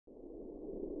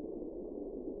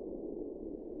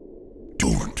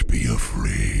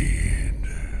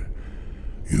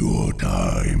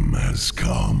time has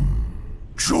come.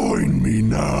 Join me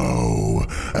now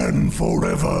and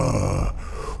forever.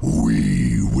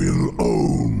 We will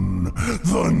own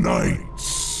the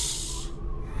nights.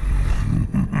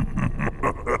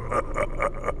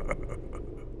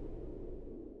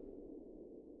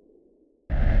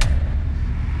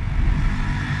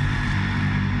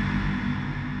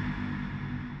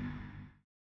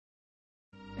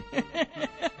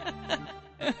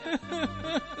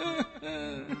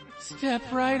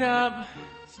 Step right up.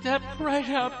 Step right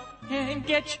up and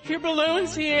get your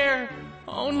balloons here.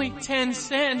 Only 10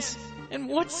 cents. And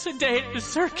what's a day at the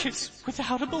circus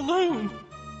without a balloon?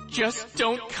 Just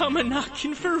don't come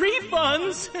a-knocking for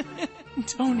refunds.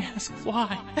 Don't ask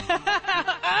why.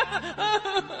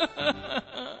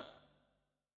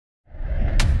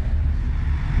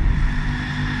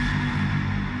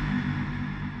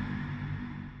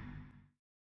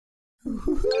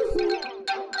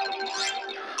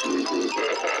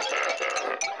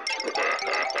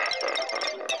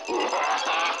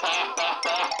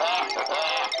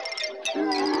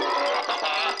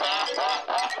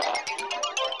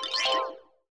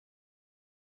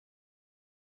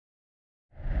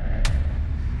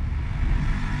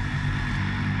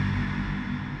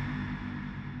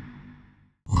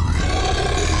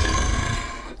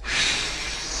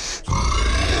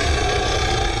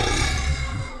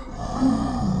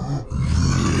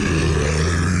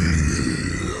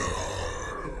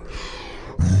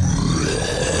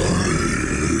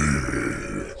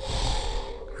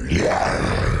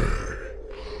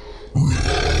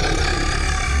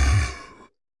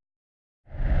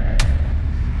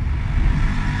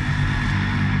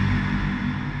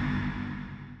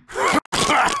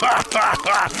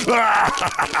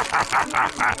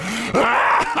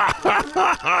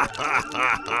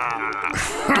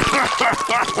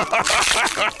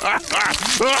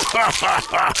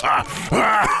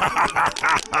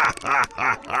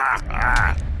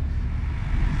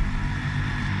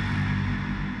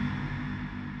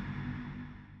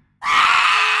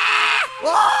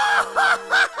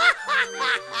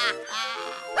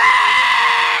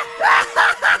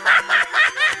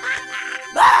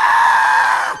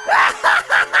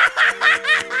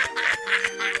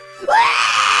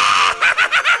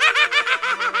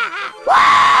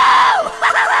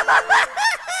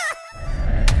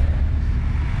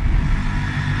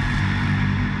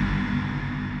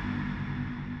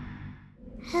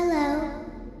 Hello.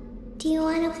 Do you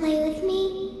want to play with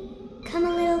me? Come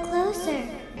a little closer.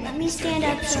 Let me stand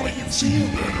up so I can see you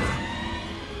better.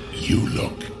 You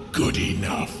look good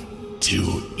enough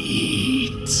to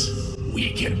eat.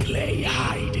 We can play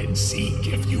hide and seek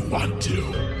if you want to.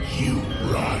 You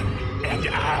run, and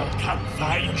I'll come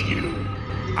find you.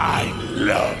 I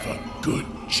love a good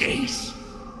chase.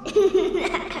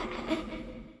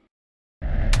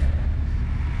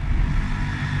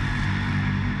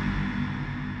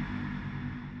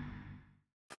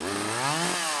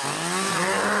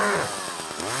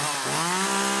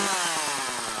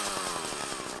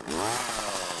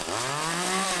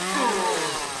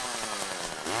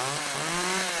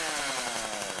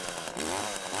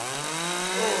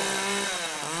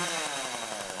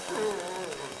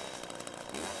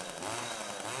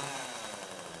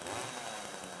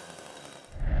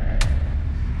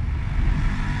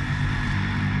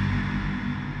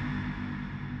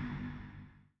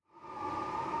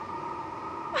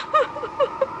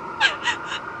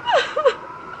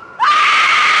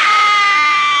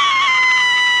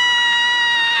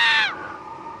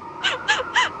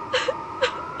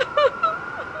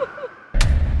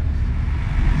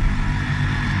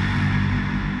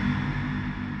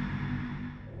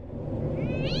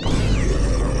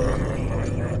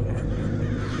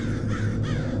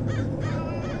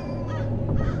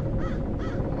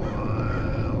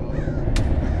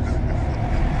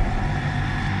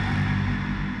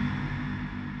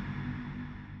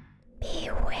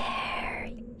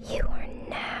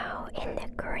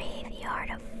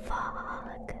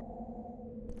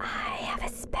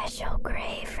 Special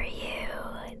grave for you,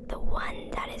 the one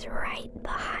that is right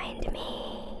behind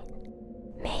me.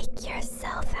 Make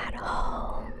yourself at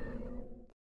home.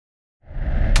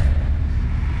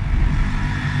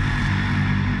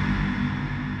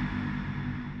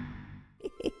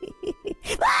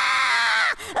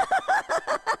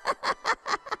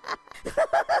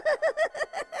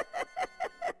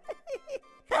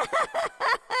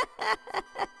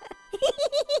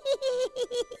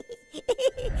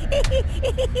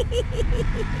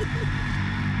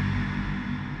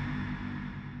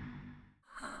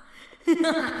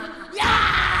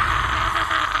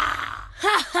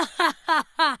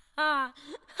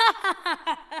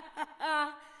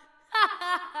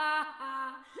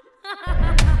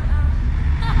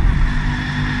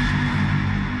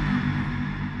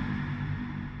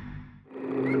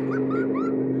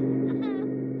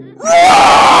 Ah!